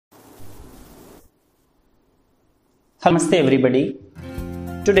Namaste everybody.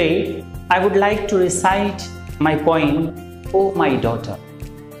 Today I would like to recite my poem, "Oh My Daughter."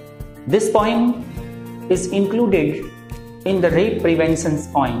 This poem is included in the rape prevention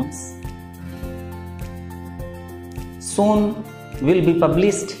poems. Soon will be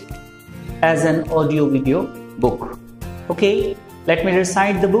published as an audio video book. Okay, let me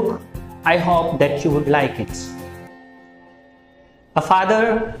recite the book. I hope that you would like it. A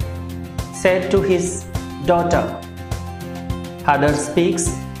father said to his daughter, Father speaks,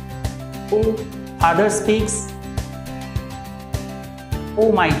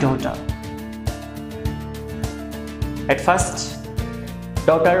 oh my daughter. At first,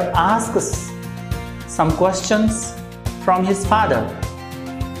 daughter asks some questions from his father.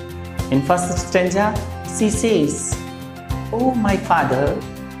 In first stanza, she says, "Oh my father,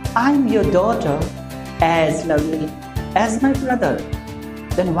 I'm your daughter, as lovely as my brother.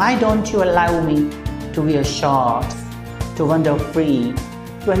 Then why don't you allow me to wear shorts, to wander free,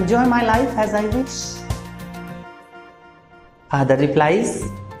 to enjoy my life as I wish?" Father replies,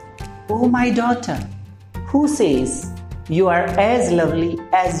 "Oh my daughter, who says you are as lovely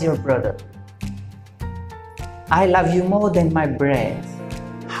as your brother? I love you more than my breath.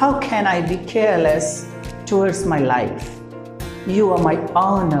 How can I be careless towards my life? You are my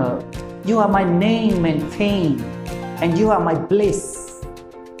honor, you are my name and fame, and you are my bliss."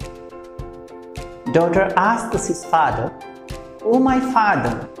 Daughter asks his father, "Oh my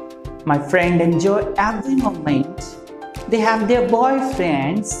father, my friend enjoy every moment. They have their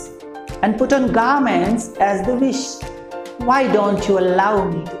boyfriends and put on garments as they wish. Why don't you allow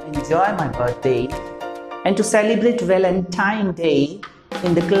me to enjoy my birthday and to celebrate Valentine's Day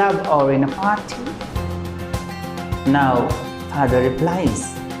in the club or in a party?" Now father replies,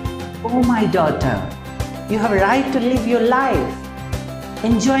 "Oh my daughter, you have a right to live your life,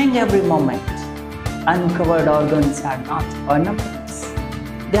 enjoying every moment. Uncovered organs are not ornaments.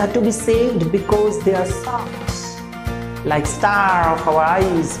 They are to be saved because they are soft, like star of our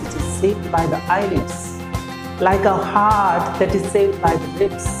eyes which is saved by the eyelids, like our heart that is saved by the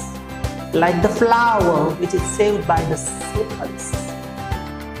lips, like the flower which is saved by the sepals."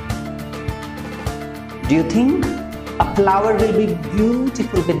 Do you think a flower will be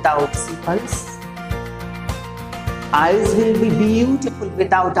beautiful without sepals? Eyes will be beautiful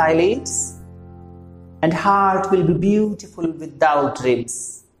without eyelids? And heart will be beautiful without ribs.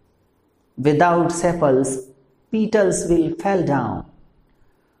 Without sepals, petals will fall down.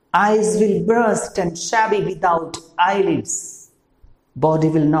 Eyes will burst and shabby without eyelids. Body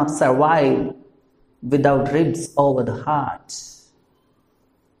will not survive without ribs over the heart.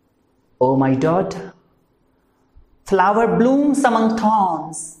 Oh my daughter, flower blooms among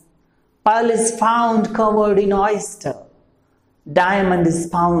thorns. Pearl is found covered in oyster. Diamond is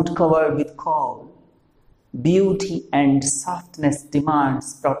found covered with coal. Beauty and softness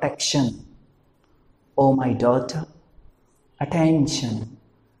demands protection. Oh my daughter, attention,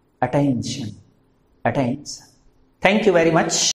 attention, attention. Thank you very much.